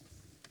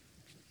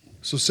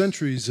So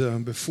centuries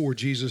before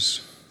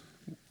Jesus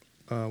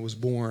was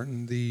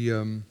born,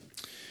 the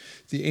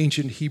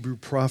ancient Hebrew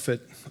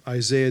prophet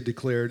Isaiah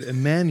declared,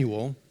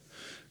 "Emmanuel,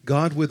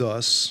 God with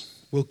us,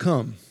 will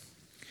come,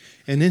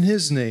 and in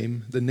his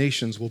name the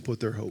nations will put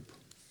their hope."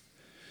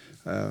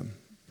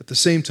 At the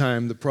same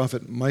time, the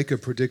prophet Micah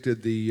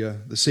predicted the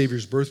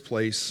Savior's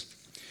birthplace.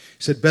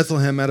 He said,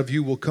 "Bethlehem, out of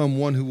you will come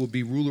one who will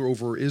be ruler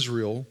over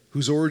Israel,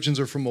 whose origins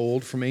are from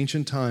old, from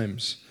ancient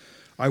times.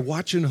 I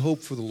watch and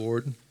hope for the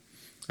Lord.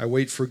 I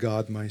wait for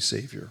God, my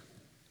Savior."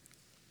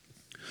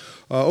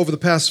 Over the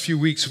past few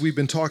weeks, we've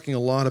been talking a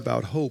lot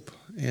about hope,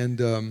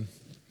 and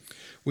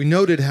we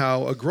noted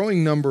how a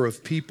growing number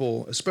of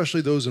people,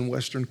 especially those in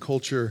Western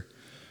culture,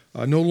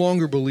 no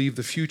longer believe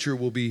the future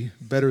will be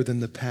better than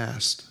the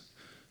past,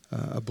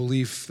 a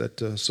belief that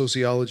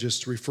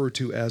sociologists refer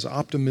to as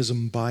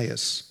optimism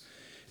bias.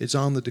 It's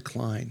on the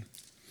decline.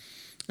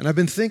 And I've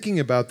been thinking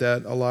about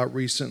that a lot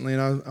recently,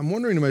 and I'm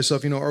wondering to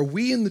myself, are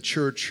we in the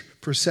church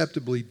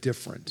perceptibly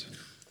different?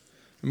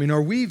 I mean,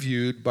 are we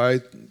viewed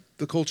by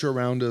the culture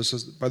around us,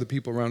 by the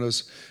people around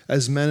us,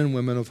 as men and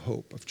women of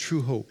hope, of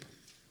true hope?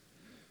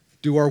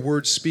 Do our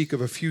words speak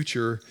of a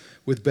future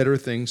with better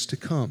things to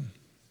come?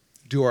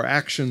 Do our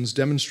actions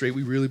demonstrate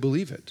we really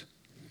believe it?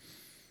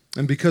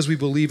 And because we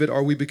believe it,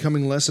 are we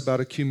becoming less about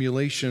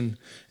accumulation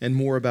and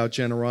more about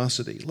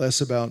generosity,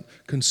 less about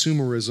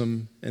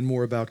consumerism and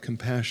more about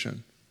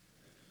compassion?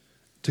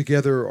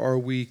 Together, are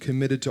we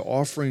committed to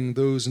offering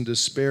those in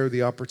despair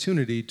the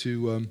opportunity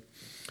to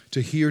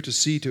hear, to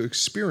see, to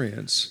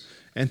experience,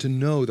 and to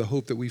know the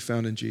hope that we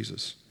found in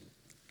Jesus?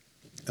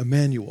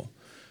 Emmanuel,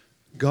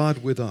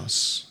 God with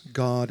us,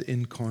 God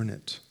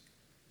incarnate.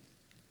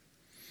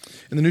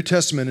 In the New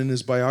Testament, in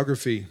his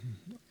biography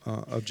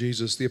of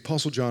Jesus, the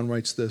Apostle John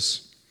writes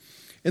this: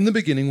 "In the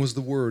beginning was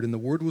the Word, and the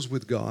Word was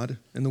with God,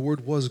 and the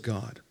Word was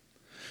God.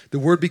 The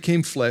Word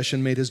became flesh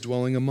and made his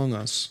dwelling among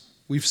us.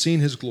 We've seen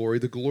his glory,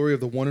 the glory of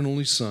the one and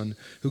only Son,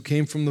 who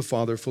came from the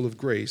Father, full of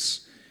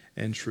grace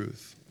and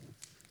truth."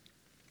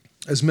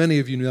 As many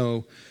of you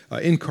know,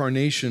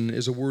 incarnation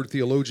is a word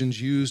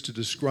theologians use to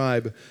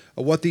describe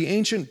what the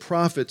ancient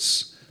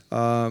prophets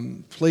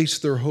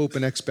placed their hope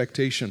and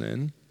expectation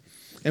in,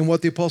 and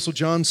what the Apostle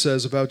John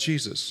says about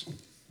Jesus.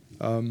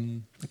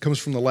 It comes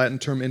from the Latin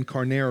term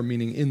incarnare,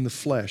 meaning in the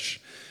flesh.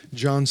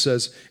 John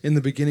says, "In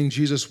the beginning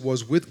Jesus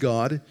was with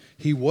God.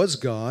 He was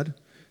God.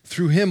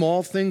 Through him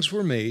all things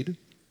were made."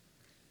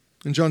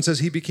 And John says,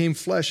 "He became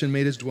flesh and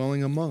made his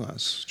dwelling among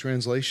us."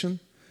 Translation: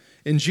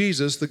 in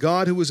Jesus, the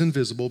God who was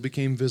invisible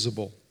became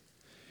visible.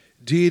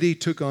 Deity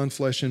took on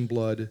flesh and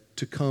blood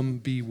to come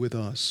be with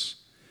us.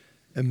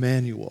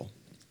 Emmanuel.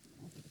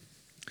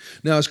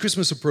 Now, as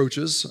Christmas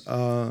approaches,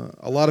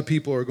 a lot of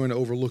people are going to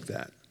overlook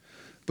that.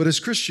 But as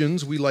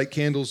Christians, we light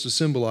candles to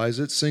symbolize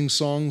it, sing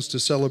songs to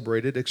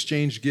celebrate it,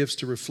 exchange gifts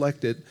to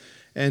reflect it,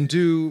 and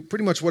do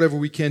pretty much whatever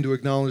we can to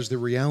acknowledge the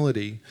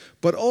reality.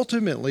 But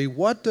ultimately,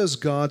 what does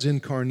God's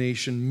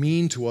incarnation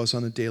mean to us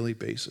on a daily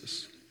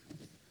basis?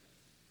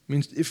 I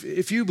mean,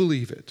 if you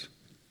believe it,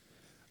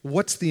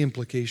 what's the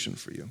implication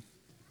for you?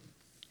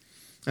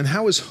 And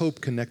how is hope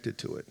connected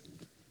to it?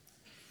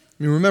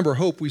 I mean, remember,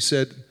 hope, we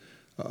said,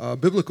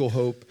 biblical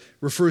hope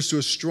refers to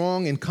a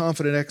strong and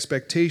confident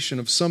expectation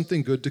of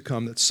something good to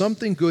come, that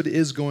something good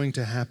is going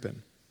to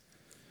happen.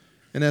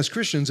 And as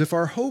Christians, if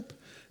our hope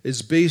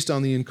is based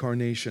on the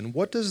incarnation,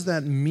 what does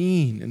that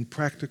mean in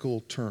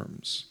practical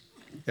terms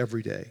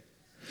every day?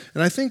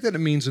 And I think that it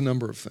means a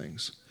number of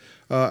things.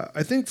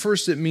 I think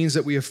first it means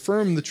that we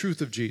affirm the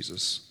truth of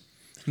Jesus,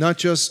 not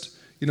just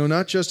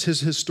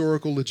his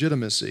historical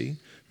legitimacy.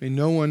 I mean,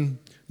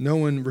 no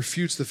one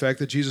refutes the fact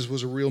that Jesus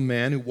was a real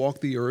man who walked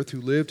the earth, who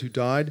lived, who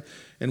died,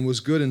 and was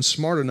good and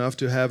smart enough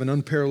to have an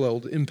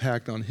unparalleled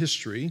impact on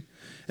history.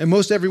 And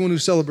most everyone who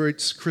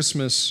celebrates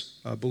Christmas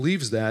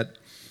believes that.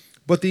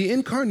 But the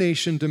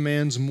incarnation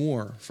demands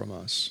more from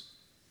us.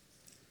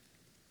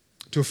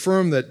 To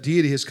affirm that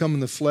deity has come in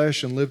the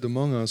flesh and lived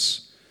among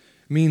us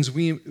means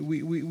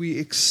we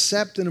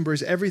accept and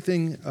embrace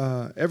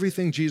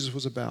everything Jesus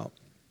was about.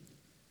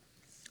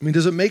 I mean,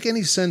 does it make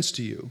any sense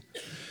to you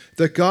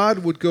that God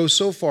would go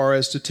so far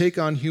as to take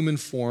on human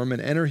form and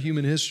enter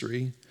human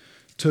history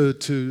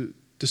to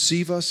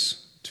deceive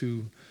us,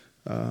 to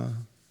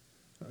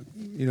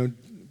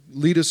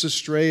lead us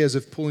astray as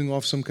if pulling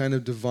off some kind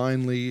of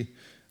divinely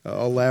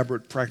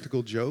elaborate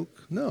practical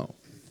joke? No.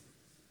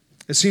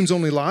 It seems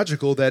only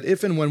logical that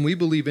if and when we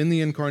believe in the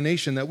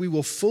incarnation, that we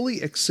will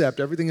fully accept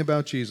everything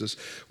about Jesus.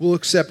 We'll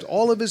accept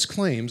all of his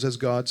claims as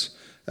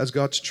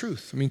God's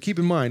truth. I mean, keep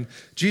in mind,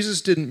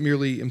 Jesus didn't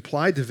merely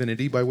imply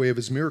divinity by way of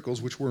his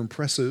miracles, which were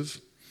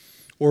impressive,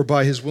 or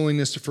by his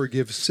willingness to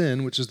forgive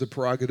sin, which is the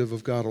prerogative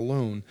of God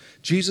alone.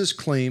 Jesus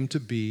claimed to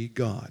be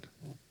God,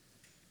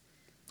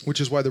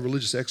 which is why the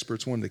religious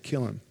experts wanted to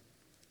kill him.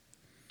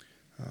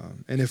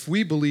 And if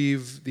we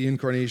believe the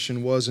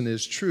incarnation was and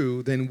is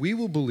true, then we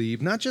will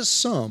believe not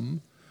just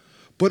some,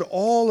 but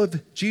all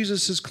of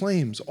Jesus'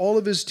 claims, all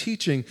of his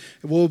teaching.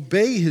 We'll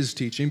obey his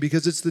teaching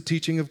because it's the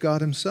teaching of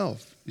God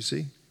himself, you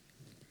see.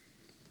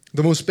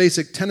 The most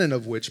basic tenet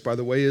of which, by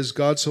the way, is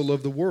God so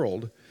loved the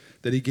world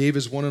that he gave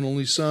his one and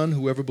only Son.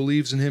 Whoever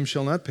believes in him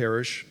shall not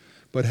perish,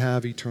 but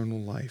have eternal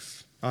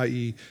life.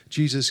 I.e.,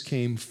 Jesus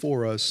came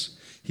for us.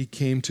 He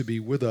came to be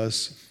with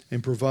us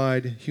and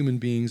provide human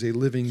beings a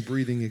living,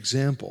 breathing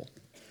example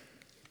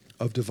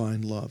of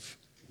divine love.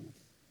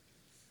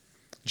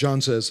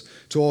 John says,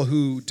 to all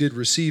who did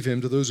receive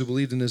him, to those who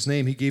believed in his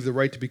name, he gave the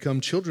right to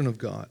become children of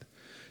God.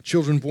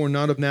 Children born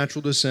not of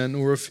natural descent,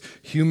 nor of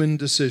human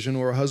decision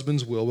or a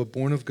husband's will, but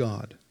born of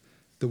God.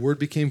 The Word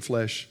became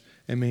flesh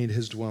and made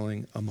his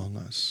dwelling among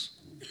us.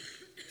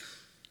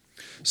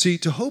 See,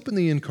 to hope in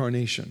the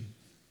incarnation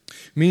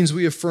means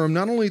we affirm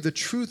not only the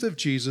truth of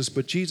Jesus,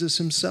 but Jesus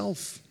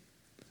himself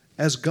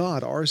as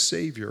God, our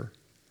Savior,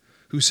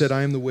 who said,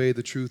 I am the way,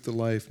 the truth, the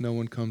life. No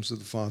one comes to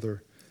the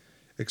Father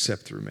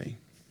except through me.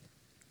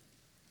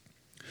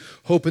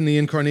 Hope in the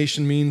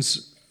incarnation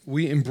means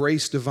we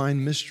embrace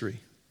divine mystery.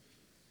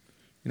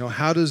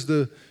 How does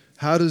the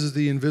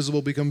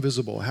invisible become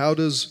visible? How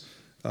does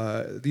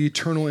the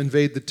eternal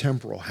invade the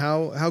temporal?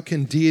 How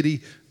can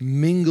deity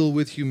mingle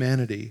with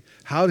humanity?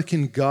 How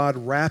can God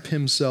wrap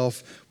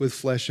himself with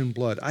flesh and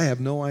blood? I have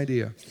no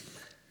idea.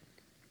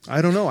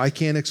 I don't know. I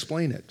can't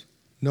explain it.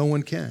 No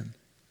one can.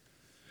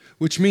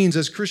 Which means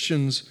as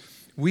Christians,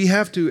 we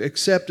have to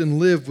accept and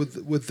live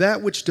with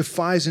that which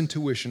defies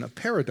intuition, a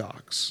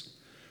paradox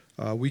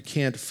we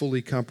can't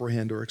fully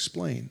comprehend or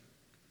explain.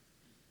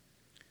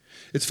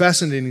 It's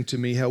fascinating to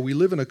me how we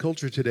live in a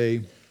culture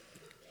today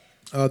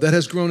that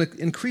has grown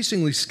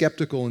increasingly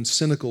skeptical and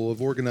cynical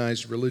of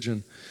organized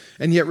religion,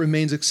 and yet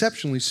remains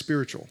exceptionally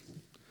spiritual.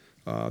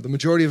 The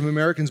majority of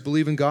Americans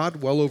believe in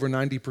God, well over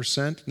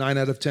 90%. 9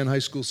 out of 10 high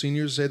school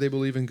seniors say they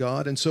believe in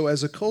God. And so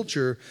as a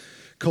culture,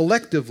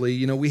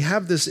 collectively, we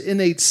have this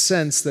innate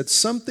sense that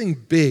something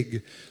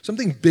big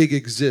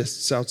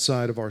exists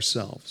outside of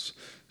ourselves,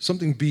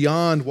 something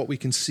beyond what we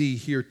can see,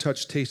 hear,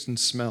 touch, taste, and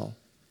smell.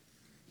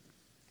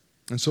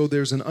 And so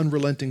there's an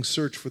unrelenting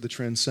search for the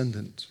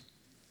transcendent,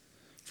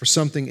 for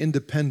something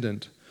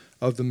independent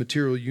of the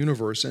material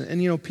universe.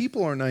 And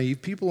people aren't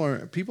naive. People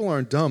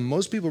aren't dumb.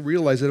 Most people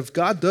realize that if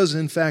God does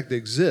in fact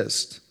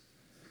exist,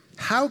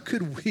 how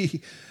could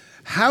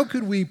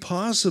we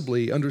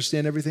possibly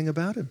understand everything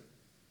about him?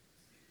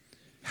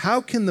 How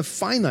can the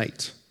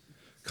finite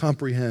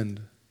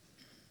comprehend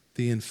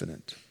the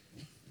infinite?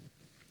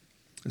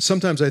 And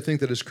sometimes I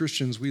think that as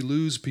Christians we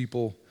lose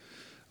people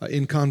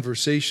in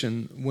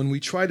conversation when we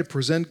try to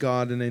present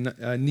God in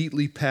a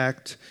neatly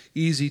packed,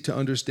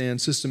 easy-to-understand,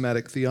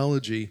 systematic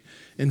theology,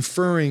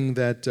 inferring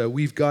that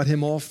we've got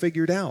him all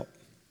figured out.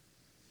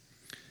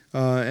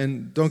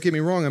 And don't get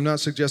me wrong, I'm not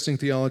suggesting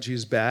theology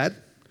is bad.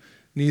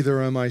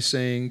 Neither am I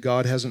saying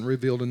God hasn't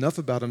revealed enough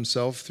about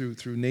himself through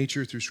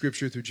nature, through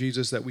Scripture, through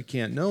Jesus that we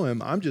can't know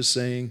him. I'm just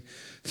saying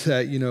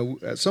that,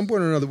 at some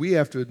point or another we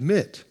have to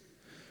admit,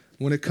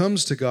 when it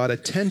comes to God, a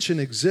tension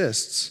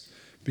exists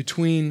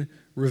between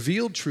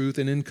revealed truth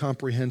and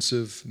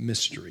incomprehensive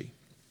mystery.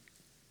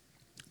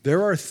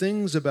 There are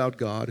things about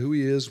God, who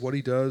he is, what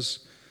he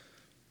does,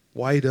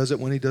 why he does it,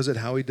 when he does it,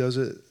 how he does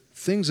it,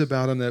 things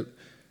about him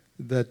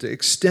that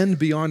extend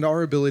beyond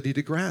our ability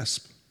to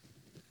grasp.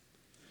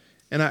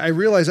 And I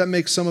realize that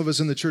makes some of us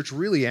in the church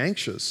really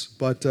anxious,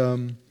 but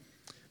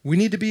we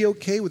need to be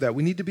okay with that.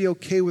 We need to be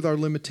okay with our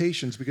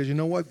limitations because you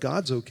know what?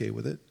 God's okay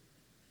with it.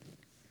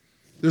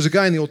 There's a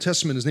guy in the Old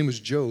Testament, his name was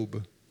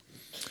Job,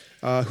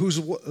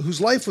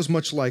 whose life was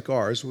much like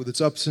ours, with its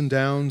ups and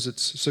downs,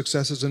 its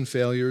successes and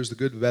failures, the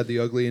good, the bad, the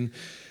ugly, and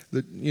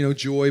the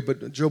joy.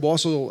 But Job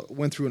also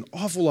went through an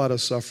awful lot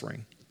of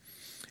suffering.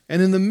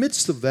 And in the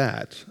midst of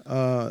that,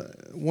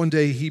 one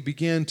day he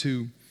began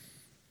to,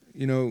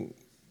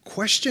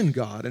 question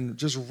God and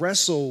just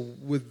wrestle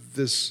with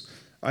this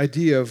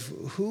idea of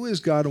who is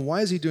God and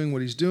why is he doing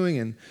what he's doing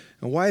and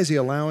why is he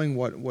allowing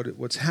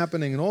what's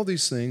happening and all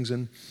these things.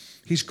 And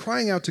he's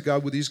crying out to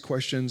God with these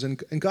questions,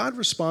 and God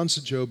responds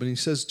to Job, and he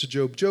says to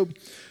Job, Job,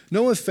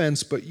 no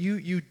offense, but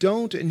you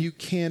don't and you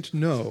can't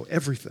know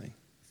everything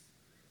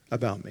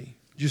about me.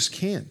 You just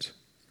can't.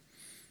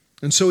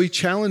 And so he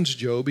challenged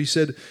Job. He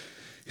said,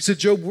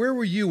 Job, where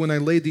were you when I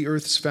laid the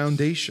earth's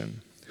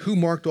foundation? Who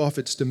marked off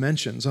its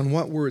dimensions? On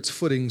what were its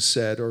footings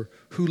set? Or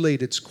who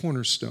laid its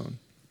cornerstone?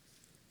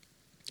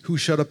 Who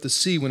shut up the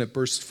sea when it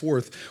burst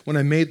forth? When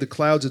I made the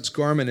clouds its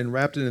garment and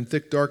wrapped it in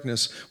thick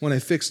darkness? When I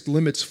fixed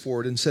limits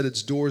for it and set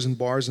its doors and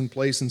bars in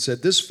place and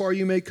said, this far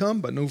you may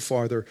come, but no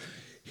farther.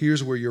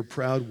 Here's where your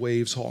proud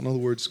waves halt. In other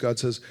words, God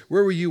says,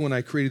 where were you when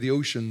I created the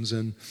oceans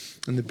and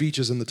the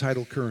beaches and the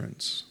tidal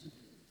currents?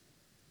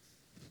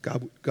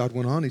 God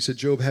went on. He said,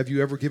 Job, have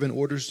you ever given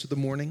orders to the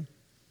morning?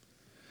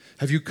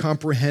 Have you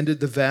comprehended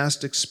the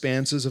vast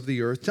expanses of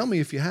the earth? Tell me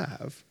if you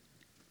have.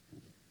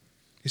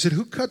 He said,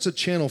 who cuts a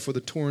channel for the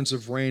torrents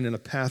of rain and a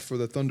path for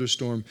the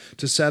thunderstorm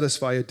to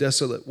satisfy a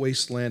desolate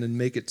wasteland and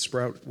make it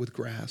sprout with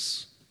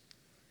grass?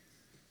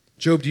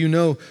 Job, do you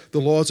know the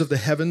laws of the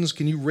heavens?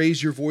 Can you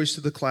raise your voice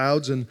to the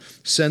clouds and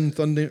send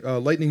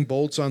lightning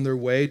bolts on their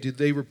way? Did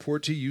they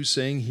report to you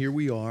saying, here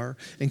we are?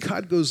 And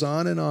God goes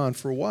on and on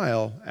for a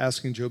while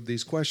asking Job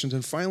these questions.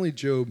 And finally,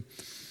 Job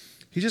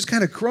He just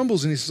kind of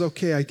crumbles and he says,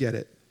 okay, I get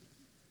it.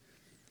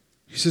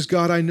 He says,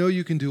 God, I know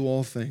you can do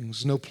all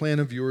things. No plan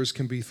of yours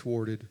can be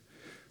thwarted.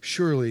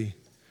 Surely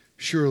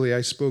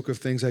I spoke of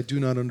things I do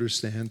not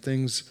understand,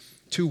 things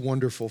too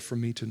wonderful for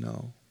me to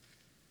know.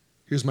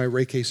 Here's my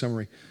Reiki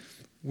summary.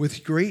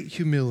 With great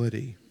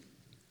humility,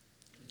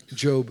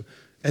 Job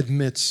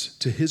admits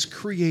to his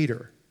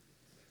creator,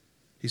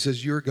 he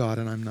says, you're God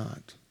and I'm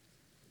not.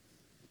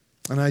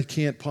 And I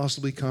can't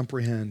possibly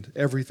comprehend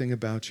everything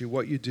about you,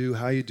 what you do,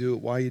 how you do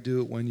it, why you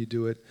do it, when you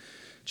do it.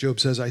 Job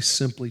says, I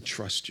simply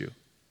trust you.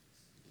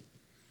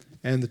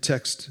 And the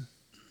text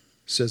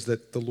says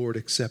that the Lord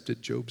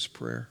accepted Job's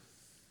prayer.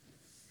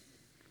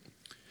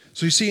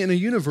 So you see, in a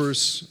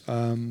universe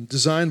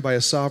designed by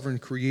a sovereign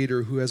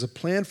creator who has a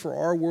plan for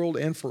our world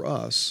and for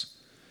us,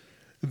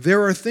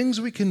 there are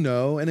things we can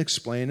know and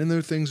explain, and there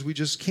are things we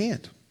just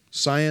can't.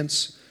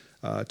 Science,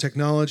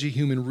 technology,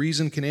 human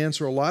reason can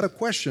answer a lot of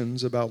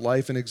questions about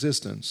life and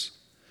existence,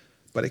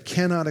 but it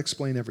cannot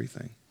explain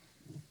everything.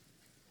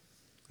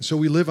 So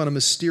we live on a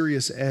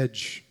mysterious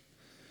edge,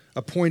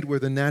 a point where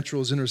the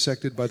natural is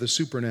intersected by the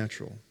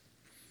supernatural.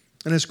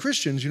 And as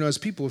Christians, as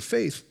people of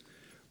faith,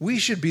 we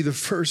should be the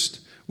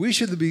first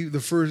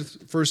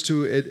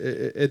to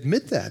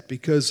admit that,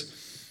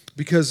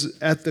 because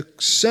at the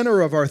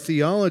center of our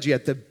theology,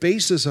 at the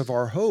basis of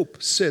our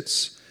hope,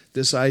 sits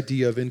this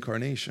idea of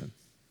incarnation.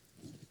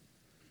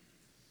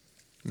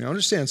 I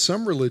understand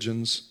some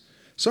religions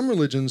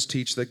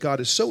teach that God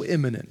is so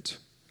immanent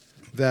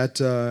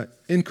that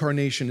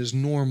incarnation is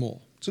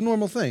normal. It's a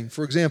normal thing.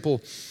 For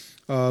example,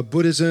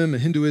 Buddhism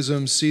and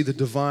Hinduism see the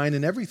divine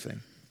in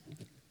everything.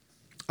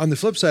 On the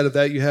flip side of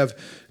that, you have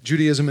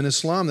Judaism and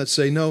Islam that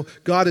say, no,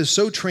 God is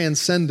so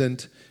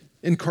transcendent,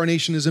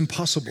 incarnation is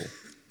impossible.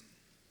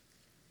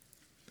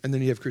 And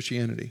then you have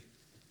Christianity,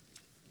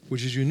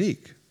 which is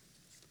unique.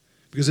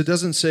 Because it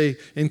doesn't say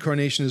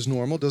incarnation is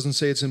normal, it doesn't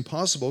say it's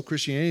impossible.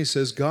 Christianity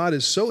says God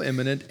is so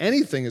immanent,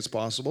 anything is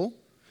possible,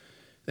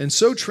 and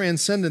so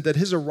transcendent that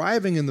his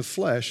arriving in the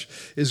flesh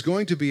is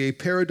going to be a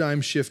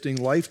paradigm-shifting,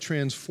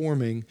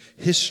 life-transforming,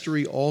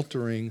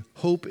 history-altering,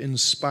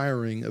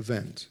 hope-inspiring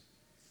event.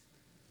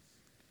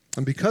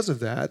 And because of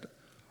that,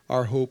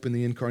 our hope in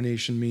the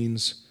incarnation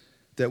means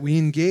that we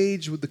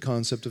engage with the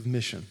concept of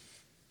mission,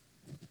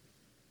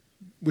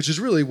 which is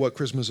really what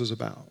Christmas is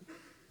about,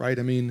 right?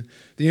 The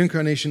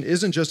incarnation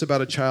isn't just about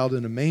a child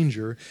in a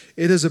manger.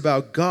 It is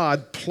about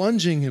God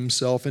plunging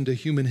himself into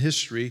human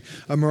history,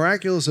 a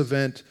miraculous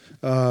event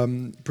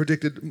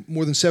predicted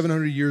more than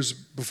 700 years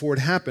before it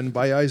happened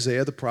by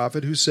Isaiah the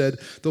prophet, who said,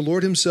 the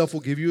Lord himself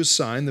will give you a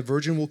sign, the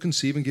virgin will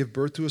conceive and give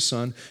birth to a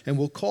son, and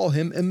will call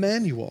him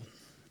Emmanuel,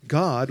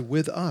 God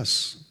with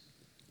us.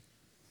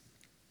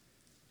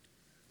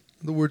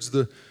 In other words,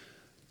 the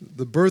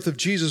birth of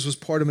Jesus was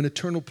part of an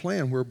eternal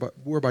plan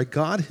whereby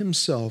God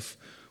himself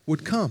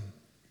would come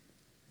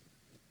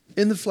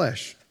in the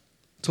flesh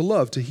to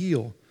love, to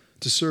heal,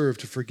 to serve,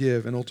 to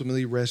forgive, and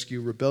ultimately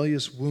rescue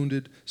rebellious,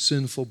 wounded,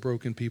 sinful,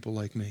 broken people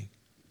like me.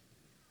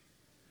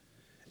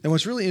 And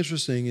what's really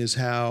interesting is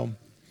how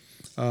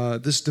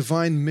this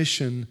divine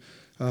mission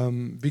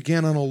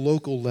began on a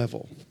local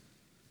level.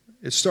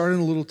 It started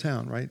in a little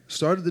town, right?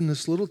 Started in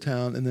this little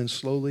town and then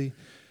slowly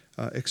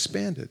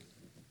expanded.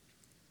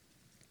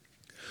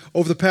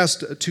 Over the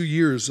past 2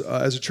 years,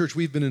 as a church,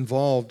 we've been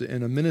involved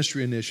in a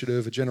ministry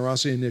initiative, a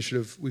generosity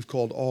initiative we've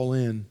called All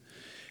In.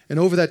 And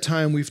over that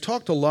time, we've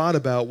talked a lot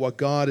about what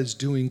God is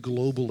doing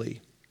globally.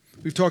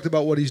 We've talked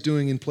about what he's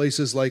doing in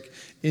places like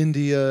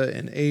India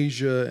and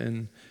Asia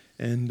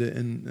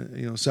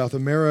and South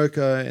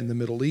America and the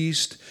Middle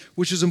East,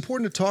 which is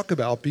important to talk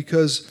about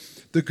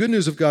because the good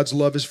news of God's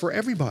love is for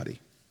everybody.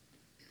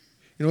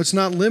 It's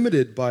not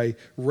limited by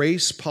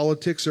race,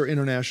 politics, or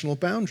international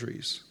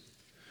boundaries,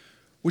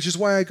 which is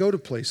why I go to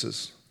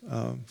places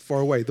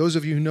far away. Those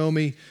of you who know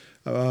me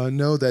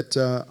know that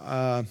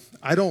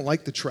I don't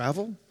like to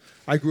travel.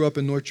 I grew up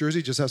in North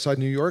Jersey, just outside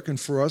New York, and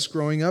for us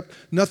growing up,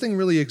 nothing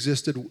really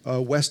existed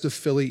west of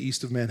Philly,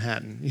 east of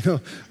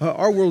Manhattan.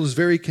 Our world is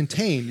very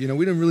contained.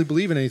 We didn't really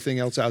believe in anything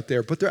else out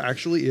there, but there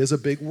actually is a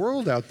big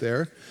world out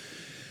there.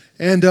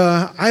 And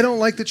I don't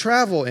like to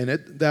travel in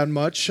it that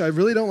much. I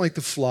really don't like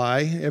to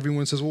fly.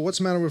 Everyone says, well, what's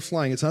the matter with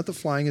flying? It's not the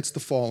flying, it's the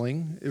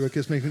falling. It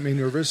just makes me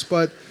nervous.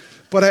 But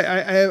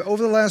I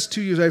over the last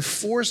 2 years, I've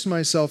forced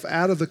myself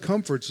out of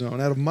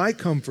my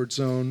comfort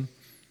zone,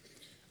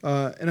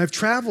 and I've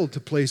traveled to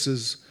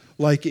places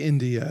like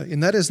India.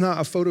 And that is not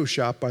a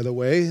Photoshop, by the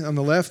way. On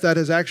the left, that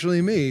is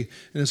actually me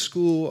in a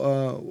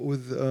school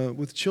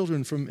with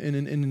children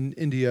in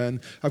India. And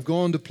I've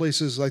gone to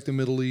places like the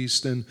Middle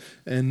East and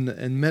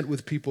met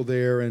with people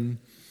there and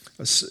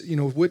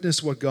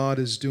witnessed what God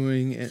is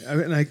doing.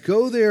 And I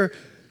go there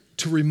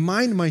to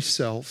remind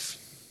myself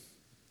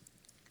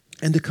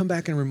and to come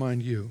back and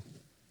remind you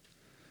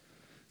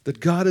that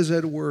God is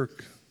at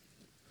work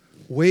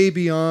way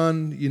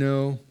beyond,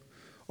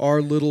 our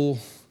little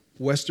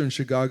Western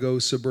Chicago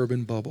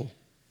suburban bubble.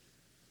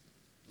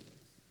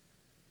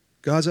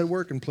 God's at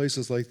work in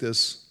places like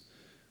this.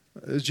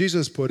 As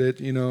Jesus put it,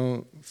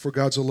 for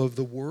God so loved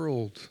the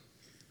world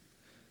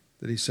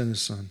that he sent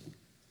his son.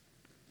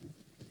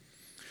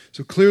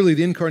 So clearly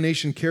the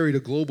incarnation carried a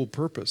global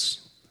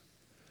purpose,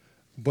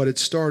 but it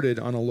started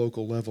on a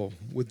local level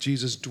with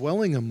Jesus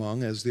dwelling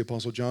among, as the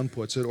Apostle John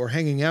puts it, or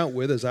hanging out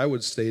with, as I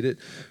would state it,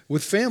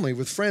 with family,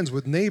 with friends,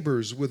 with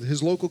neighbors, with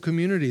his local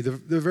community, the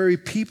very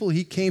people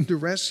he came to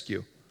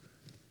rescue.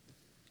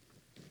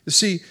 You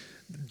see,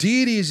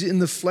 deities in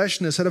the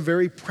fleshness had a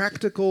very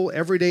practical,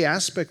 everyday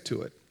aspect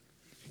to it.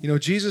 You know,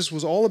 Jesus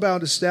was all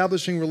about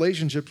establishing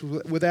relationships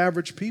with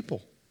average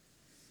people,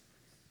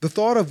 the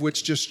thought of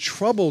which just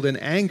troubled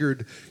and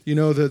angered,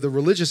 the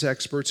religious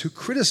experts who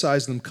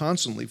criticized them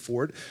constantly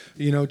for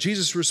it.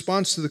 Jesus'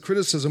 response to the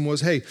criticism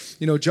was, hey,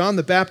 John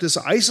the Baptist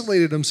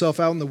isolated himself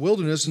out in the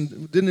wilderness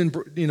and didn't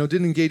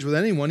engage with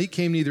anyone. He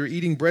came neither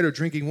eating bread or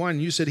drinking wine,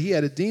 and you said he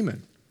had a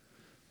demon.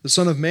 The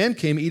Son of Man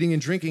came eating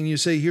and drinking, and you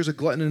say, here's a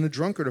glutton and a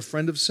drunkard, a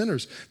friend of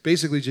sinners.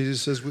 Basically,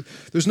 Jesus says,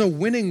 there's no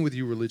winning with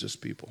you religious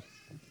people.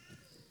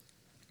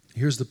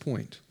 Here's the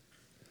point.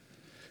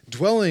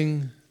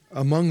 Dwelling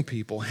among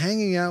people,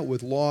 hanging out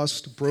with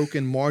lost,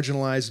 broken,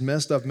 marginalized,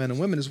 messed up men and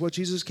women is what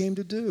Jesus came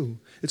to do.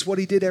 It's what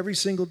he did every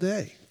single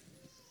day.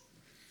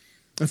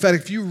 In fact,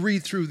 if you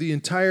read through the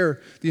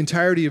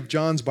entirety of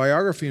John's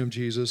biography of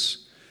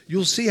Jesus,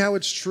 you'll see how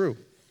it's true.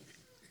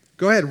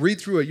 Go ahead, read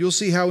through it. You'll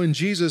see how in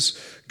Jesus,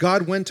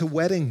 God went to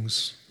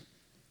weddings,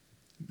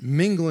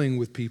 mingling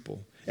with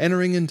people,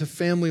 entering into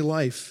family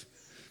life.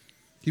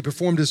 He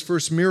performed his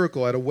first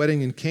miracle at a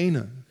wedding in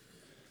Cana.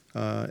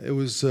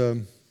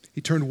 He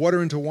turned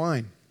water into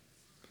wine.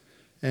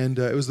 And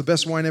it was the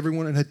best wine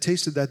everyone had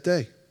tasted that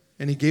day.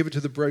 And he gave it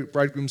to the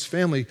bridegroom's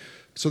family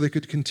so they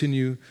could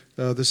continue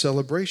the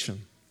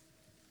celebration.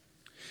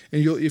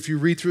 And if you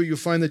read through it, you'll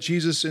find that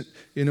Jesus,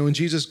 in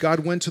Jesus,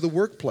 God went to the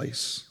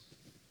workplace,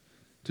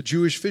 to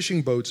Jewish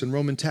fishing boats and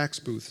Roman tax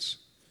booths.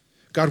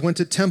 God went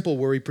to temple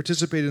where he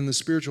participated in the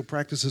spiritual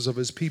practices of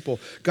his people.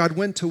 God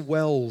went to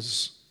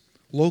wells,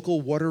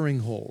 local watering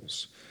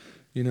holes.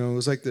 It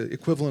was like the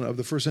equivalent of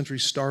the first century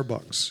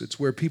Starbucks. It's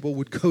where people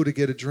would go to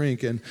get a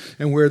drink and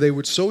where they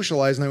would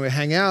socialize and they would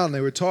hang out and they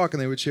would talk and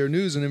they would share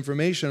news and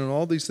information and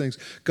all these things.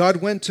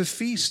 God went to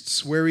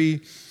feasts where he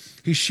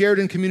shared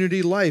in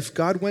community life.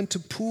 God went to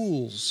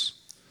pools,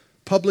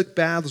 public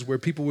baths where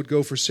people would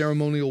go for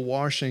ceremonial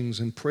washings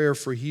and prayer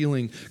for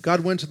healing.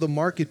 God went to the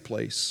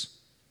marketplace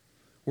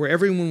where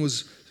everyone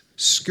was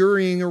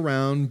scurrying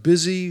around,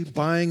 busy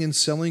buying and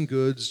selling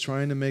goods,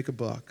 trying to make a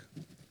buck.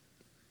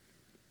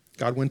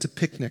 God went to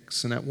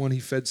picnics, and at one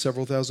he fed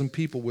several thousand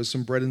people with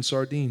some bread and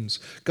sardines.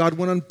 God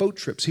went on boat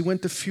trips. He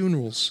went to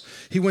funerals.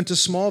 He went to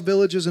small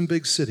villages and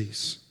big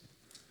cities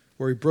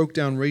where he broke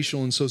down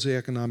racial and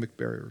socioeconomic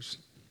barriers.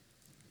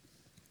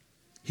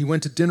 He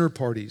went to dinner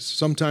parties,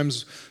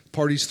 sometimes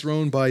parties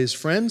thrown by his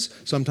friends,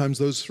 sometimes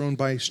those thrown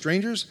by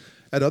strangers,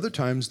 at other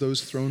times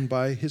those thrown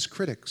by his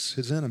critics,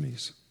 his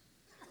enemies.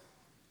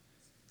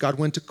 God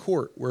went to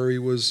court where he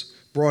was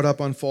brought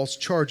up on false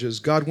charges.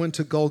 God went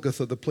to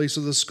Golgotha, the place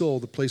of the skull,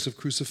 the place of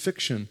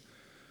crucifixion,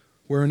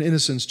 where in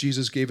innocence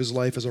Jesus gave his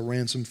life as a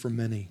ransom for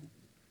many.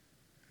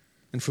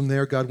 And from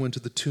there, God went to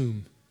the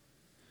tomb,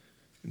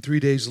 and 3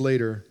 days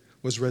later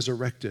was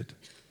resurrected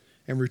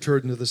and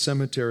returned to the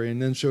cemetery,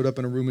 and then showed up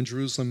in a room in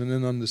Jerusalem, and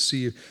then on the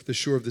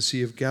shore of the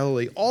Sea of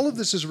Galilee. All of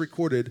this is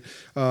recorded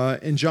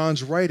in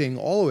John's writing,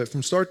 all of it,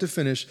 from start to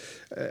finish,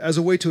 as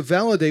a way to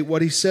validate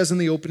what he says in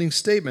the opening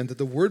statement, that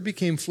the Word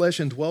became flesh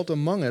and dwelt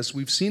among us.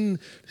 We've seen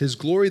his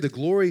glory, the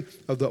glory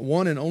of the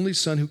one and only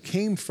Son who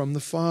came from the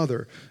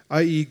Father,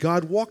 i.e.,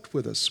 God walked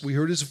with us. We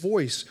heard his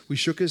voice. We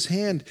shook his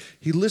hand.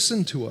 He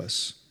listened to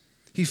us.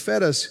 He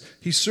fed us,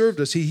 he served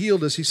us, he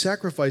healed us, he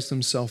sacrificed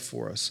himself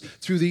for us.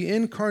 Through the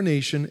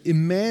incarnation,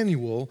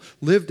 Emmanuel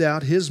lived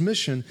out his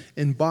mission,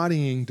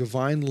 embodying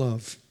divine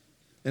love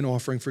and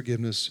offering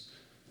forgiveness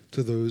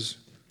to those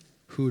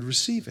who would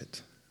receive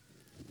it.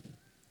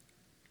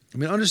 I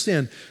mean,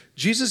 understand,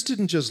 Jesus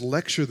didn't just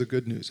lecture the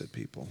good news at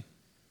people.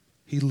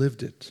 He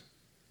lived it.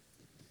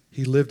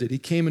 He lived it. He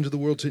came into the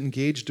world to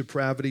engage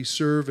depravity,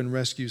 serve and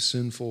rescue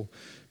sinful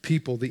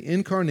people. The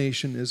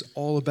incarnation is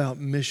all about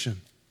mission.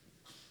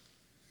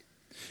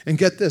 And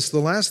get this, the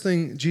last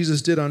thing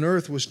Jesus did on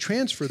earth was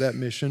transfer that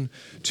mission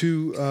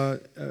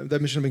that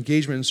mission of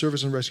engagement and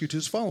service and rescue to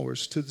his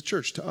followers, to the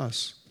church, to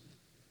us.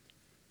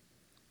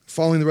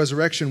 Following the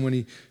resurrection,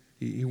 when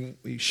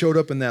he showed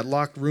up in that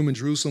locked room in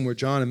Jerusalem where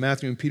John and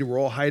Matthew and Peter were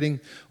all hiding,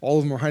 all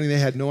of them were hiding, they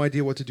had no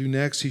idea what to do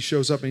next. He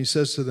shows up and he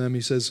says to them,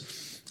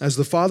 as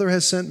the Father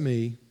has sent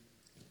me,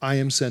 I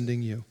am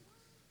sending you.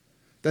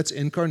 That's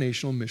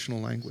incarnational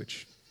missional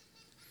language.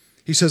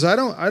 He says, I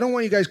don't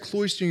want you guys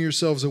cloistering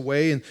yourselves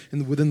away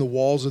and within the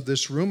walls of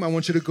this room. I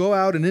want you to go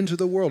out and into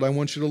the world. I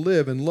want you to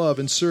live and love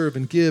and serve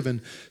and give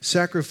and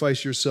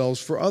sacrifice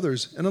yourselves for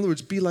others. In other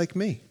words, be like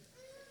me.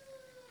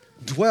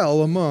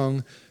 Dwell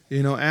among,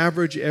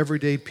 average,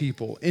 everyday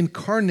people.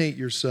 Incarnate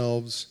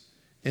yourselves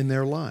in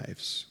their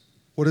lives.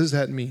 What does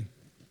that mean?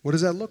 What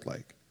does that look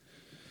like?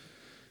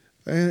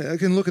 It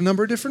can look a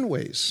number of different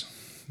ways.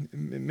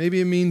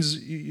 Maybe it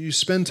means you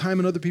spend time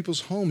in other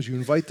people's homes. You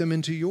invite them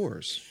into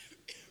yours.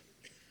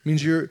 It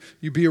means you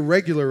be a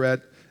regular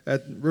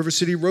at River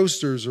City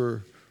Roasters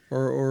or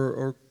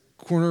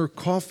Corner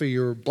Coffee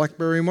or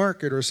Blackberry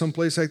Market or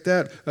someplace like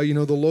that,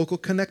 the local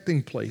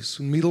connecting place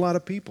and meet a lot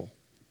of people.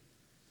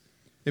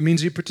 It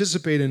means you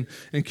participate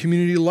in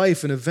community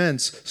life and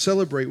events,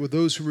 celebrate with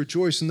those who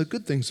rejoice in the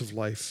good things of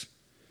life,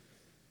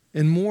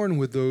 and mourn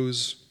with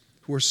those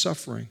who are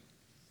suffering.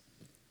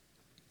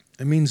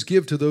 It means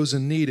give to those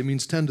in need. It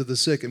means tend to the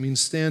sick. It means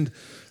stand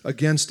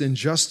against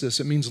injustice.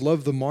 It means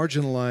love the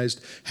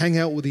marginalized, hang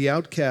out with the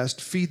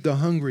outcast, feed the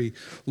hungry,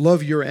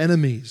 love your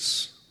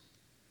enemies.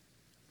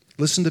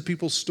 Listen to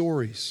people's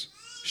stories.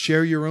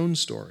 Share your own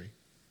story.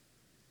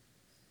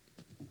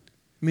 I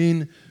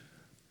mean,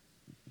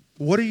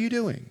 what are you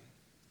doing?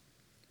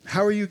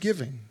 How are you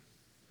giving?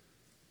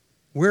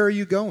 Where are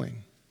you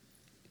going?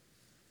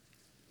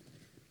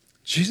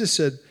 Jesus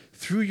said,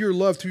 through your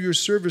love, through your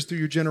service, through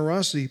your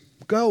generosity,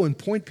 go and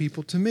point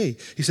people to me.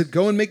 He said,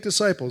 go and make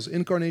disciples,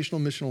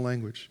 incarnational missional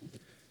language.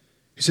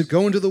 He said,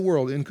 go into the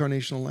world,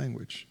 incarnational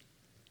language.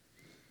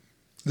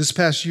 This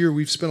past year,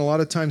 we've spent a lot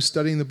of time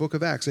studying the book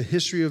of Acts, a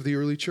history of the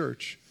early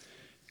church.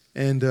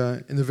 And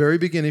in the very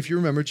beginning, if you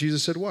remember,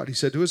 Jesus said what? He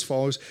said to his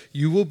followers,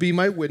 you will be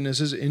my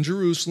witnesses in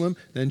Jerusalem,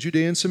 then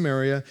Judea and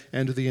Samaria,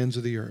 and to the ends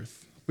of the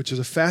earth. Which is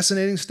a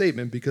fascinating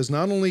statement because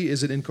not only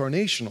is it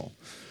incarnational,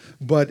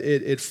 but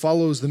it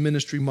follows the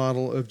ministry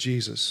model of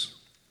Jesus.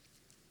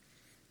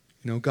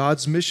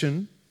 God's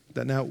mission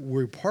that now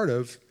we're part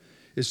of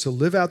is to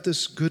live out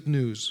this good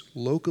news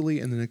locally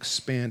and then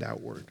expand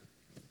outward.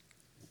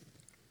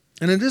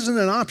 And it isn't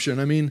an option.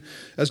 I mean,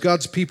 as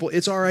God's people,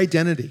 it's our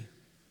identity.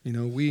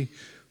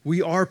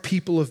 We are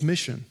people of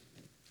mission.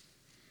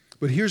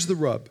 But here's the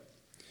rub.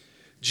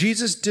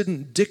 Jesus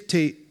didn't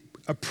dictate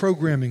a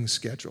programming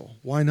schedule.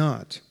 Why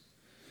not?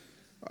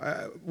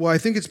 Well, I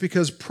think it's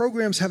because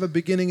programs have a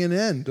beginning and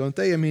end, don't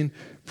they? I mean,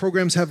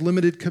 programs have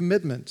limited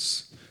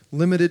commitments,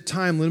 limited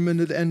time,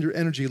 limited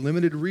energy,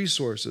 limited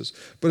resources.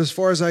 But as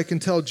far as I can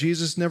tell,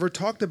 Jesus never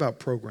talked about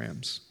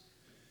programs.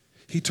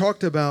 He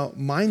talked about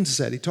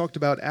mindset. He talked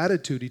about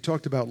attitude. He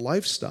talked about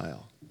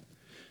lifestyle.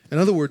 In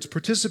other words,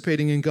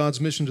 participating in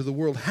God's mission to the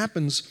world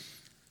happens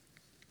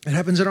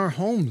in our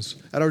homes,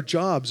 at our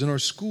jobs, in our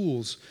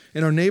schools,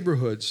 in our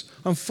neighborhoods,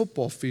 on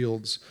football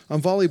fields,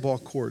 on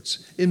volleyball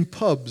courts, in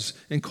pubs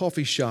and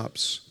coffee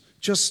shops,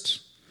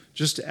 just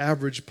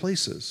average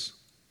places.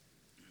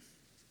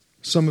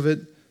 Some of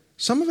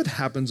it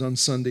happens on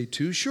Sunday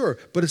too, sure,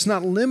 but it's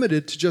not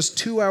limited to just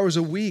 2 hours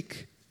a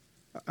week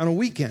on a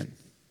weekend.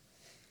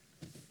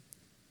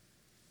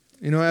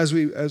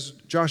 As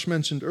Josh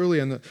mentioned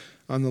earlier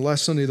on the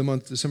last Sunday of the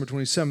month, December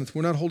 27th,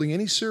 we're not holding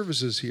any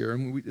services here.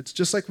 And it's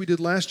just like we did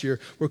last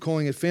year. We're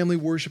calling it Family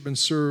Worship and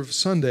Serve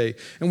Sunday.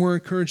 And we're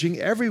encouraging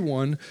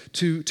everyone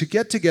to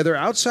get together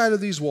outside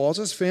of these walls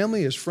as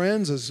family, as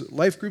friends, as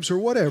life groups or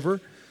whatever,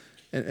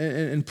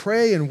 and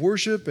pray and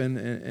worship and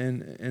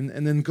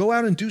then go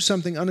out and do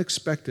something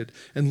unexpected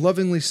and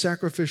lovingly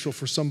sacrificial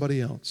for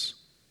somebody else.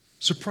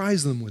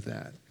 Surprise them with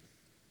that.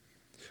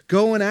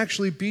 Go and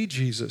actually be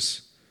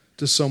Jesus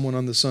to someone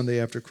on the Sunday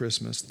after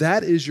Christmas.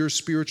 That is your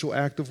spiritual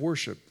act of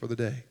worship for the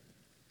day.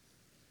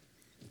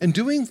 And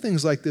doing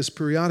things like this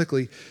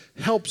periodically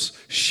helps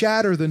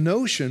shatter the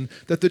notion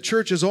that the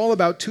church is all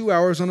about 2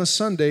 hours on a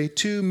Sunday,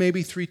 2,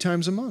 maybe 3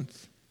 times a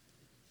month.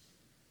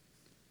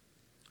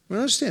 I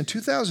understand,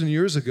 2,000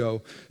 years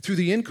ago, through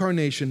the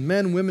incarnation,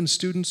 men, women,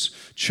 students,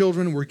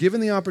 children were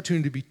given the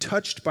opportunity to be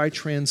touched by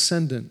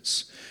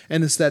transcendence.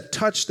 And it's that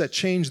touch that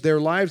changed their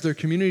lives, their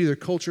community, their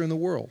culture, and the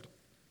world.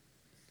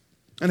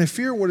 And I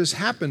fear what has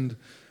happened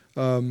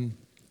for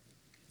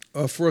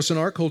us in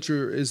our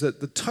culture is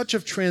that the touch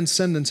of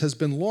transcendence has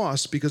been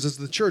lost because as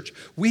the church,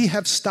 we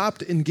have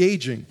stopped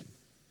engaging.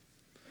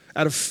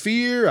 Out of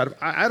fear,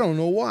 I don't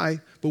know why,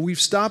 but we've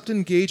stopped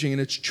engaging.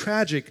 And it's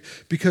tragic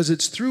because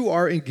it's through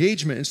our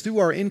engagement, it's through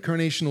our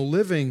incarnational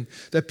living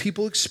that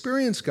people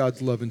experience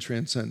God's love and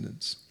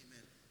transcendence.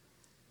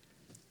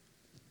 Amen.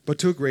 But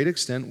to a great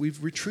extent,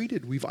 we've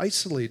retreated, we've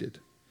isolated,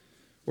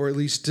 or at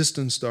least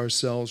distanced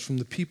ourselves from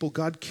the people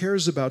God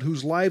cares about,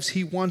 whose lives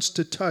He wants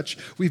to touch.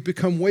 We've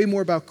become way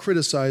more about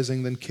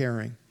criticizing than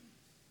caring.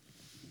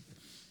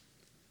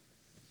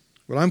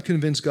 But I'm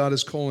convinced God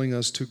is calling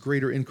us to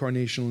greater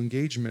incarnational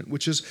engagement,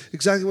 which is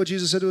exactly what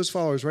Jesus said to His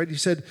followers, right? He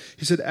said,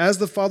 as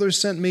the Father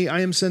sent me,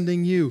 I am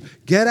sending you.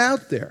 Get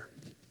out there.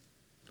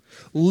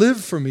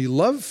 Live for me.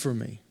 Love for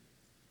me.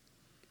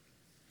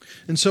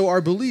 And so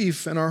our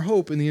belief and our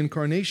hope in the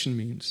incarnation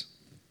means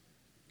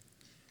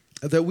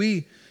that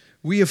we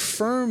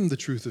affirm the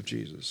truth of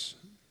Jesus.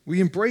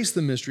 We embrace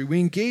the mystery. We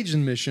engage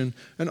in mission.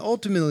 And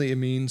ultimately it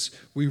means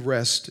we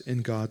rest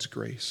in God's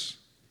grace.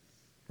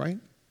 Right?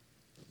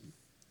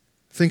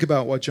 Think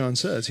about what John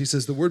says. He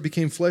says, the Word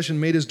became flesh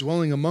and made His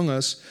dwelling among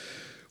us.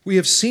 We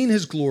have seen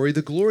His glory,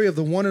 the glory of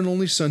the one and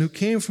only Son who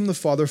came from the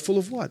Father, full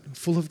of what?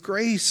 Full of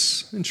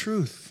grace and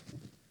truth.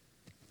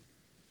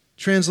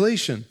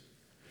 Translation.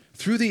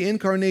 Through the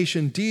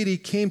incarnation, deity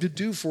came to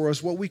do for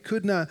us what we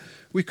could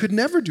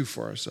never do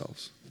for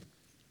ourselves.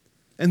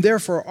 And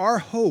therefore, our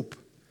hope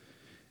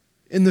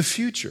in the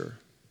future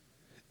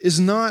is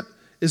not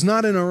is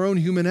not in our own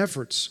human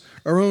efforts,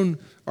 our own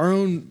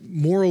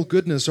moral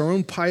goodness, our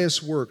own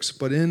pious works,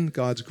 but in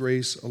God's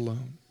grace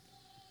alone.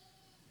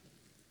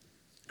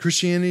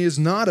 Christianity is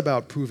not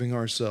about proving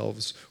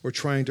ourselves or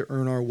trying to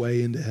earn our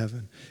way into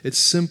heaven. It's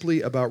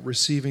simply about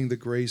receiving the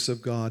grace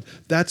of God.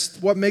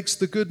 That's what makes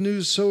the good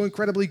news so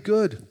incredibly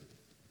good.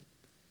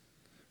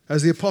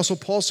 As the Apostle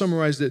Paul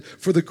summarized it,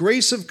 for the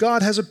grace of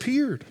God has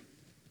appeared,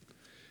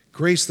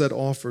 grace that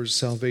offers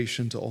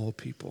salvation to all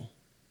people.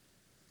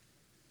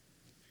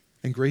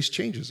 And grace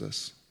changes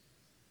us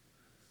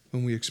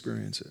when we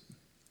experience it.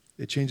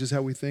 It changes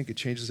how we think. It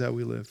changes how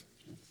we live.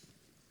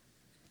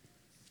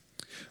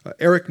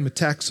 Eric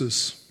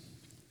Metaxas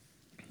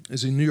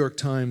is a New York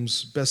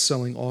Times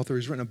best-selling author.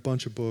 He's written a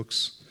bunch of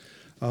books.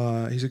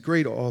 He's a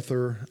great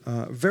author,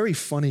 very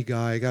funny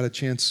guy. I got a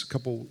chance a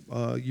couple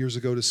years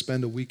ago to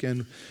spend a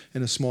weekend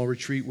in a small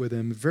retreat with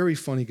him. Very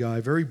funny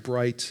guy, very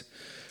bright.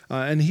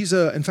 And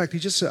in fact,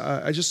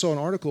 I just saw an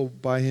article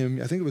by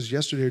him, I think it was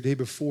yesterday or the day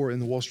before, in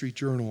the Wall Street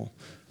Journal.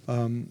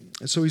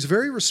 So he's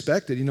very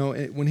respected. You know,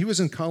 when he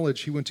was in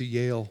college, he went to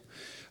Yale.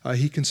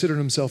 He considered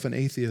himself an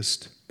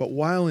atheist, but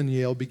while in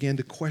Yale began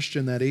to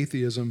question that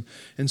atheism,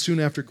 and soon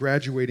after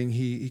graduating,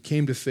 he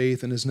came to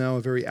faith and is now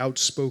a very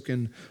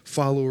outspoken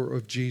follower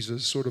of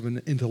Jesus, sort of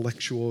an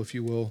intellectual, if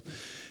you will.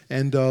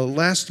 And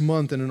last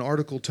month, in an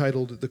article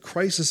titled "The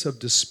Crisis of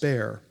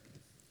Despair,"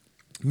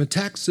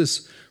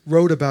 Metaxas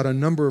wrote about a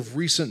number of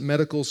recent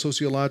medical,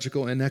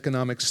 sociological, and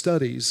economic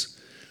studies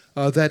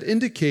that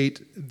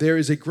indicate there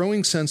is a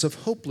growing sense of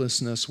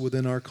hopelessness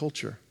within our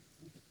culture.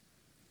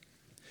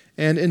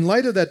 And in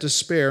light of that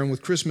despair, and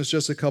with Christmas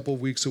just a couple of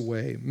weeks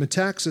away,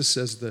 Metaxas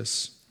says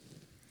this.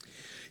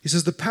 He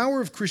says, the power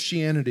of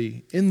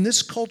Christianity in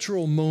this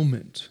cultural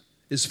moment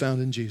is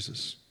found in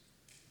Jesus.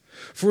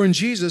 For in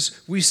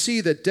Jesus, we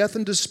see that death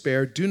and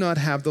despair do not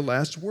have the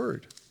last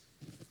word.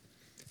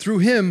 Through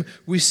him,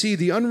 we see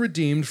the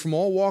unredeemed from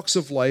all walks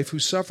of life who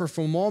suffer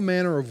from all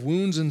manner of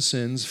wounds and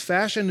sins,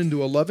 fashioned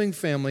into a loving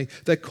family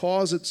that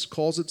calls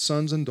its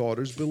sons and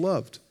daughters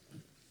beloved.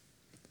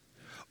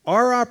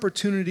 Our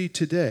opportunity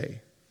today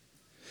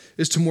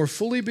is to more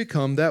fully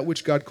become that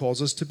which God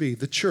calls us to be,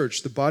 the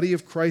church, the body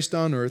of Christ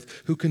on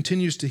earth, who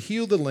continues to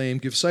heal the lame,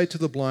 give sight to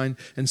the blind,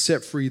 and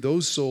set free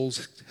those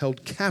souls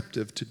held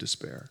captive to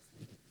despair.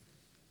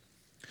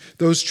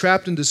 Those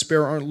trapped in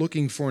despair aren't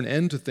looking for an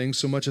end to things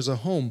so much as a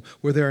home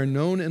where they are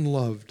known and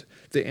loved.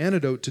 The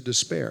antidote to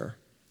despair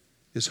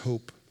is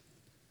hope.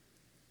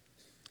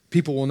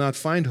 People will not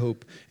find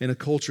hope in a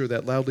culture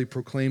that loudly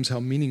proclaims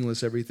how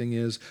meaningless everything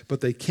is, but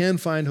they can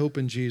find hope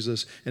in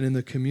Jesus and in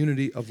the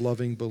community of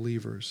loving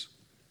believers.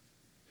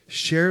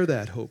 Share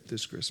that hope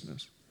this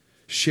Christmas.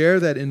 Share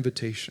that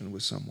invitation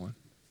with someone.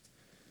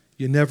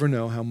 You never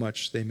know how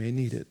much they may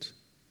need it.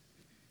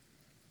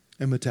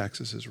 And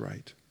Metaxas is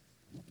right.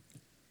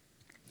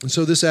 And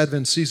so this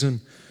Advent season,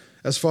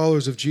 as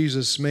followers of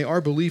Jesus, may our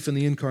belief in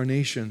the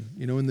incarnation,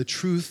 in the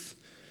truth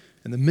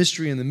and the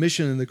mystery and the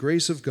mission and the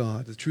grace of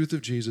God, the truth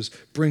of Jesus,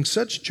 bring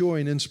such joy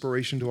and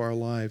inspiration to our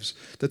lives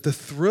that the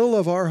thrill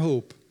of our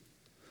hope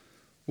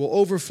will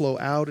overflow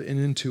out and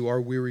into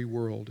our weary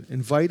world,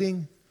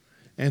 inviting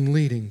and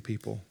leading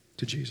people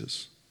to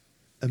Jesus.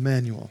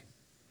 Emmanuel,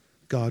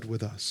 God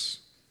with us.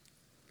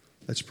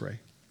 Let's pray.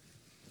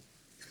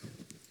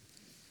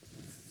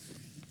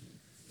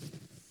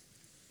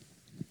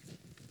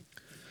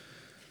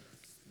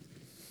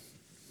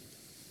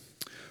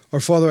 Our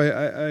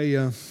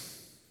Father,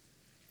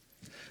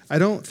 I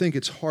don't think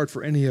it's hard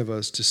for any of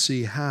us to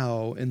see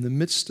how, in the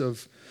midst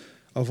of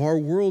our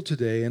world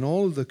today and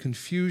all of the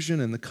confusion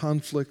and the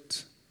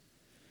conflict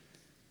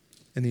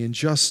and the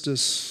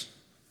injustice,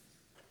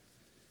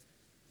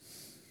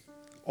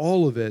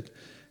 all of it,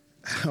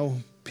 how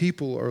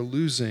people are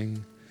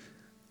losing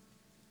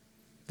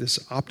this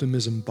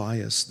optimism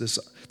bias,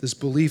 this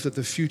belief that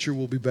the future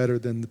will be better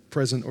than the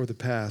present or the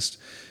past.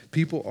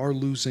 People are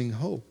losing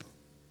hope.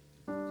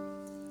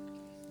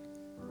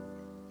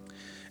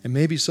 And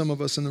maybe some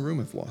of us in the room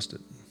have lost it.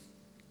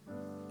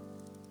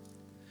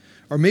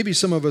 Or maybe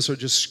some of us are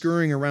just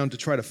scurrying around to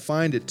try to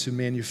find it, to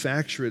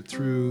manufacture it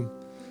through,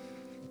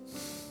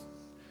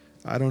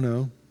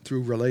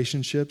 through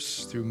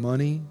relationships, through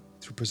money,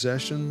 through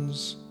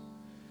possessions,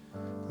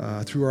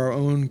 through our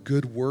own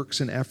good works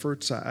and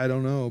efforts. I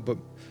don't know, but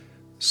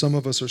some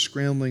of us are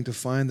scrambling to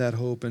find that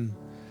hope.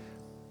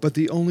 But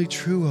the only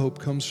true hope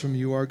comes from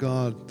you, our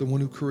God, the one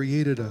who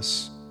created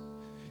us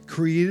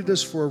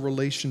for a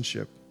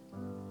relationship.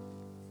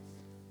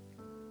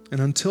 And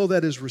until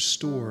that is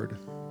restored,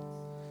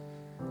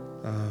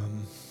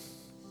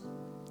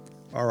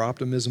 our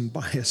optimism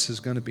bias is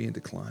going to be in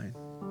decline.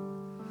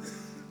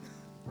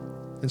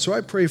 And so I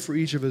pray for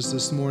each of us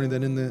this morning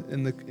that in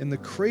the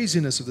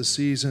craziness of the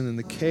season and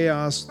the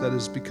chaos that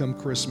has become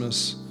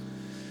Christmas,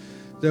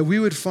 that we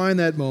would find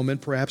that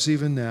moment, perhaps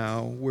even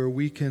now, where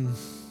we can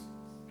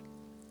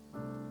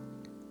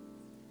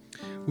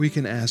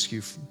ask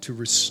you to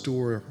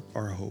restore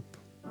our hope.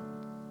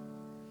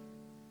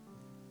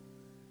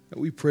 That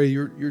we pray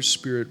your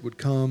Spirit would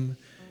come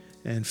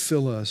and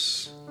fill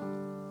us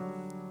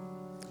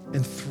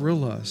and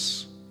thrill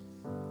us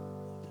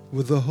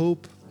with the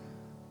hope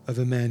of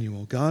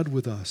Emmanuel, God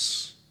with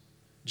us,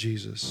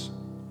 Jesus,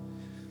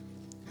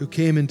 who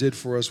came and did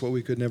for us what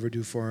we could never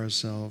do for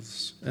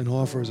ourselves and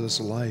offers us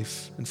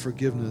life and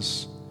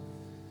forgiveness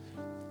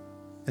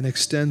and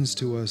extends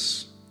to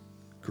us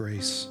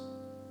grace.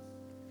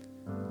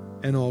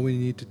 And all we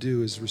need to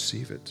do is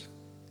receive it.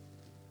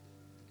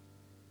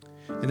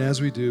 And as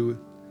we do,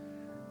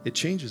 it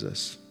changes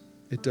us.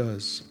 It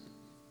does.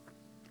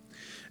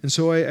 And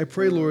so I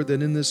pray, Lord,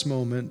 that in this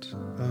moment,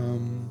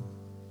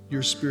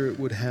 your Spirit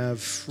would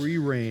have free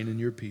reign in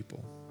your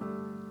people.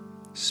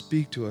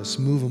 Speak to us,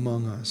 move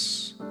among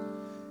us,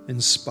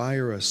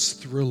 inspire us,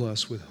 thrill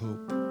us with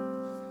hope.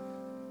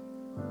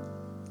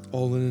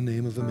 All in the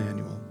name of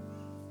Emmanuel.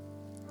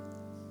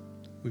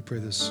 We pray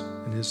this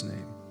in his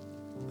name.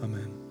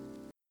 Amen.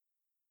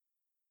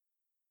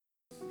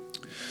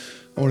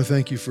 I want to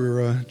thank you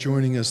for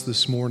joining us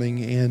this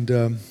morning,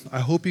 and I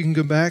hope you can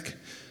come back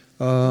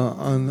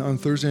on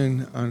Thursday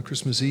and on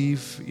Christmas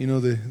Eve. You know,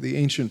 the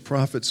ancient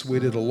prophets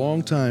waited a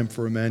long time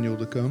for Emmanuel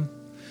to come,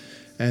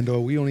 and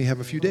we only have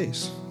a few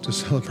days to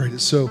celebrate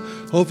it. So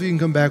hopefully you can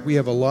come back. We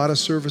have a lot of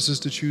services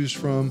to choose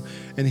from,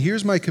 and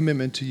here's my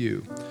commitment to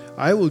you.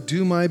 I will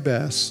do my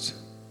best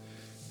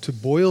to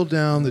boil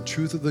down the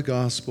truth of the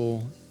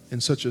gospel in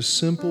such a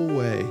simple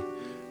way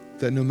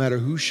that no matter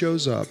who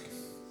shows up,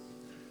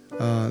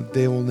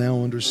 they will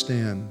now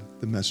understand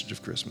the message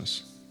of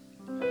Christmas.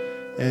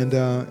 And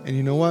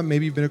you know what?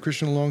 Maybe you've been a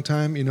Christian a long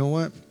time. You know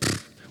what?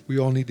 We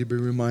all need to be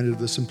reminded of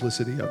the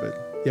simplicity of it.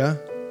 Yeah?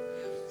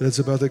 That it's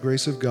about the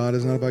grace of God.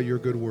 It's not about your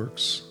good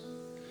works.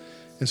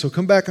 And so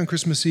come back on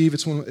Christmas Eve.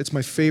 It's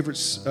my favorite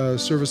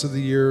service of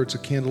the year. It's a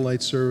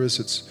candlelight service.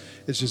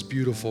 It's just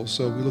beautiful.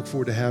 So we look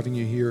forward to having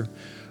you here.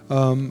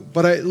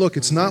 But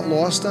it's not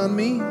lost on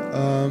me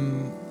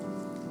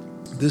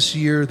this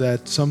year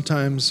that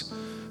sometimes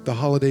the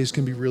holidays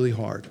can be really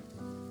hard.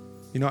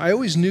 You know, I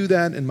always knew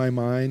that in my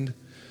mind,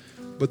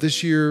 but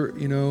this year,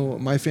 you know,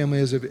 my family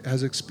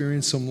has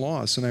experienced some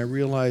loss, and I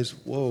realized,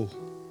 whoa,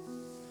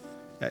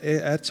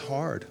 that's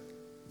hard.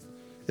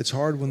 It's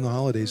hard when the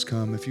holidays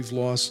come. If you've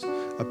lost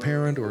a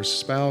parent or a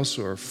spouse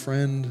or a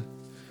friend,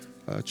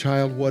 a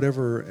child,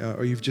 whatever,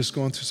 or you've just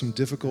gone through some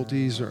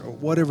difficulties or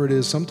whatever it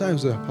is,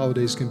 sometimes the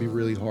holidays can be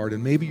really hard,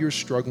 and maybe you're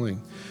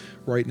struggling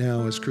right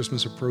now as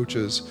Christmas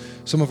approaches.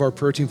 Some of our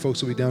prayer team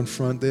folks will be down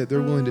front.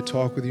 They're willing to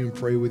talk with you and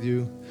pray with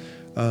you.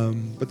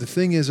 But the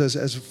thing is,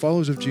 as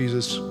followers of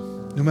Jesus,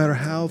 no matter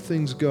how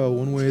things go,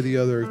 one way or the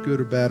other,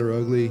 good or bad or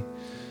ugly,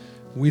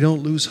 we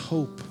don't lose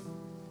hope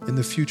in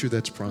the future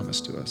that's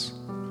promised to us,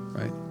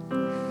 right?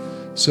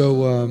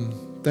 So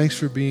thanks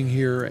for being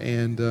here,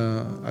 and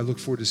I look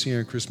forward to seeing you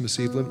on Christmas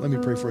Eve. Let me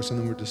pray for us, and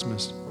then we're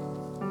dismissed.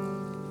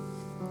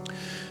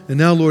 And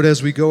now, Lord,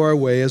 as we go our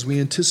way, as we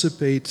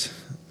anticipate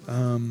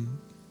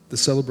the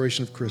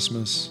celebration of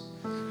Christmas,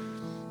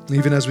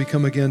 even as we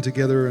come again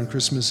together on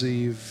Christmas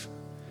Eve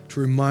to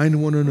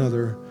remind one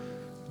another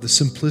of the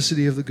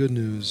simplicity of the good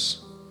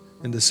news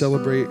and to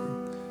celebrate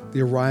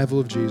the arrival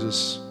of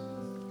Jesus,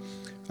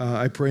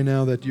 I pray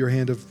now that your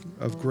hand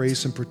of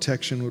grace and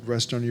protection would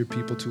rest on your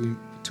people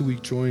till we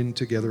join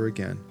together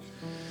again.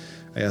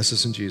 I ask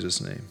this in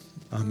Jesus' name.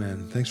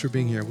 Amen. Thanks for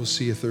being here. We'll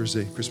see you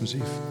Thursday, Christmas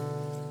Eve.